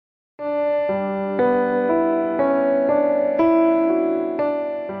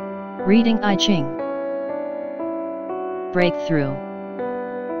Reading I-Ching. Breakthrough.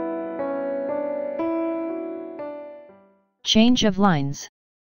 Change of lines.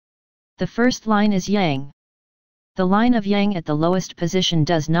 The first line is Yang. The line of Yang at the lowest position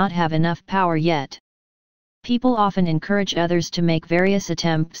does not have enough power yet. People often encourage others to make various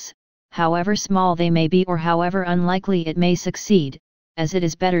attempts, however small they may be or however unlikely it may succeed, as it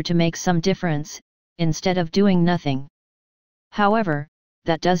is better to make some difference, instead of doing nothing. However,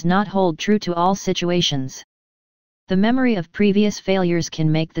 that does not hold true to all situations. The memory of previous failures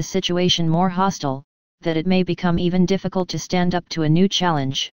can make the situation more hostile, that it may become even difficult to stand up to a new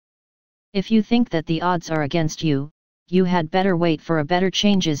challenge. If you think that the odds are against you, you had better wait for a better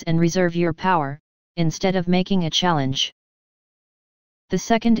changes and reserve your power, instead of making a challenge. The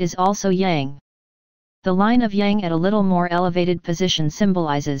second is also Yang. The line of Yang at a little more elevated position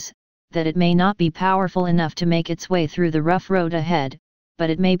symbolizes that it may not be powerful enough to make its way through the rough road ahead,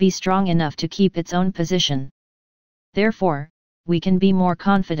 but it may be strong enough to keep its own position. Therefore, we can be more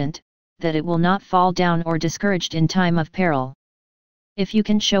confident that it will not fall down or discouraged in time of peril. If you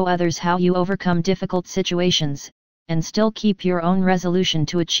can show others how you overcome difficult situations, and still keep your own resolution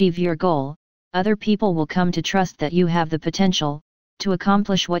to achieve your goal, other people will come to trust that you have the potential to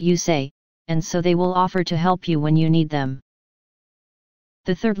accomplish what you say, and so they will offer to help you when you need them.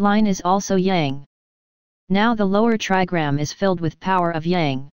 The third line is also Yang. Now the lower trigram is filled with power of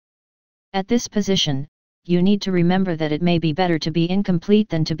Yang. At this position, you need to remember that it may be better to be incomplete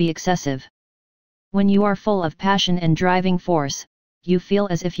than to be excessive. When you are full of passion and driving force, you feel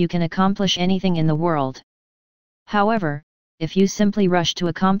as if you can accomplish anything in the world. However, if you simply rush to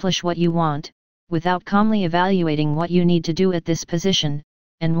accomplish what you want, without calmly evaluating what you need to do at this position,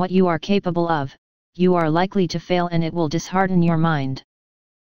 and what you are capable of, you are likely to fail and it will dishearten your mind.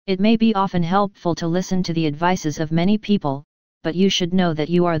 It may be often helpful to listen to the advices of many people, but you should know that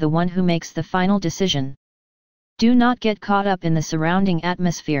you are the one who makes the final decision. Do not get caught up in the surrounding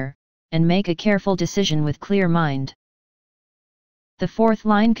atmosphere, and make a careful decision with clear mind. The fourth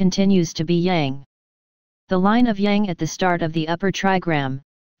line continues to be Yang. The line of Yang at the start of the upper trigram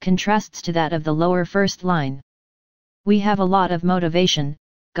contrasts to that of the lower first line. We have a lot of motivation,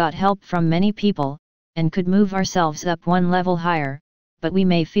 got help from many people, and could move ourselves up one level higher, but we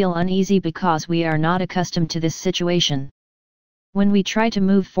may feel uneasy because we are not accustomed to this situation. When we try to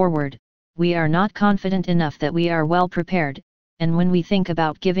move forward, we are not confident enough that we are well prepared, and when we think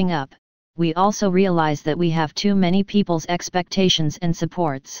about giving up, we also realize that we have too many people's expectations and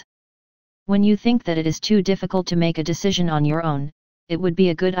supports. When you think that it is too difficult to make a decision on your own, it would be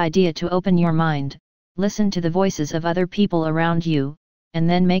a good idea to open your mind, listen to the voices of other people around you, and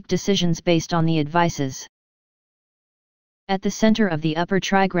then make decisions based on the advices. At the center of the upper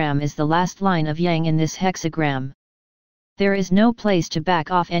trigram is the last line of Yang in this hexagram. There is no place to back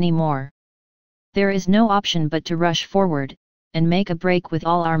off anymore. There is no option but to rush forward, and make a break with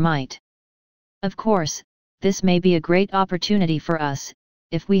all our might. Of course, this may be a great opportunity for us,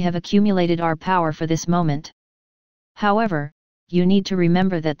 if we have accumulated our power for this moment. However, you need to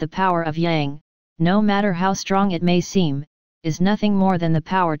remember that the power of Yang, no matter how strong it may seem, is nothing more than the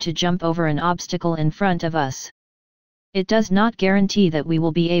power to jump over an obstacle in front of us. It does not guarantee that we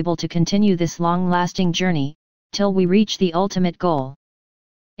will be able to continue this long-lasting journey, till we reach the ultimate goal.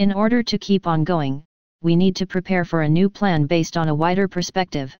 In order to keep on going, we need to prepare for a new plan based on a wider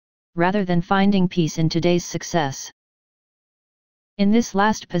perspective, rather than finding peace in today's success. In this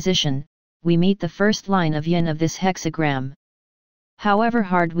last position, we meet the first line of Yin of this hexagram. However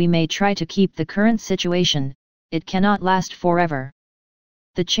hard we may try to keep the current situation, it cannot last forever.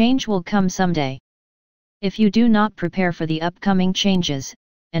 The change will come someday. If you do not prepare for the upcoming changes,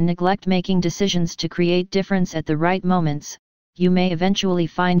 and neglect making decisions to create difference at the right moments, you may eventually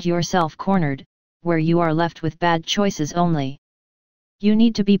find yourself cornered, where you are left with bad choices only. You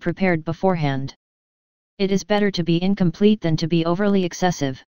need to be prepared beforehand. It is better to be incomplete than to be overly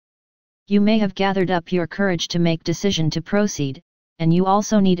excessive. You may have gathered up your courage to make decision to proceed, and you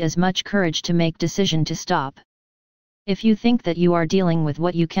also need as much courage to make decision to stop. If you think that you are dealing with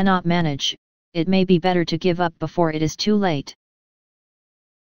what you cannot manage, it may be better to give up before it is too late.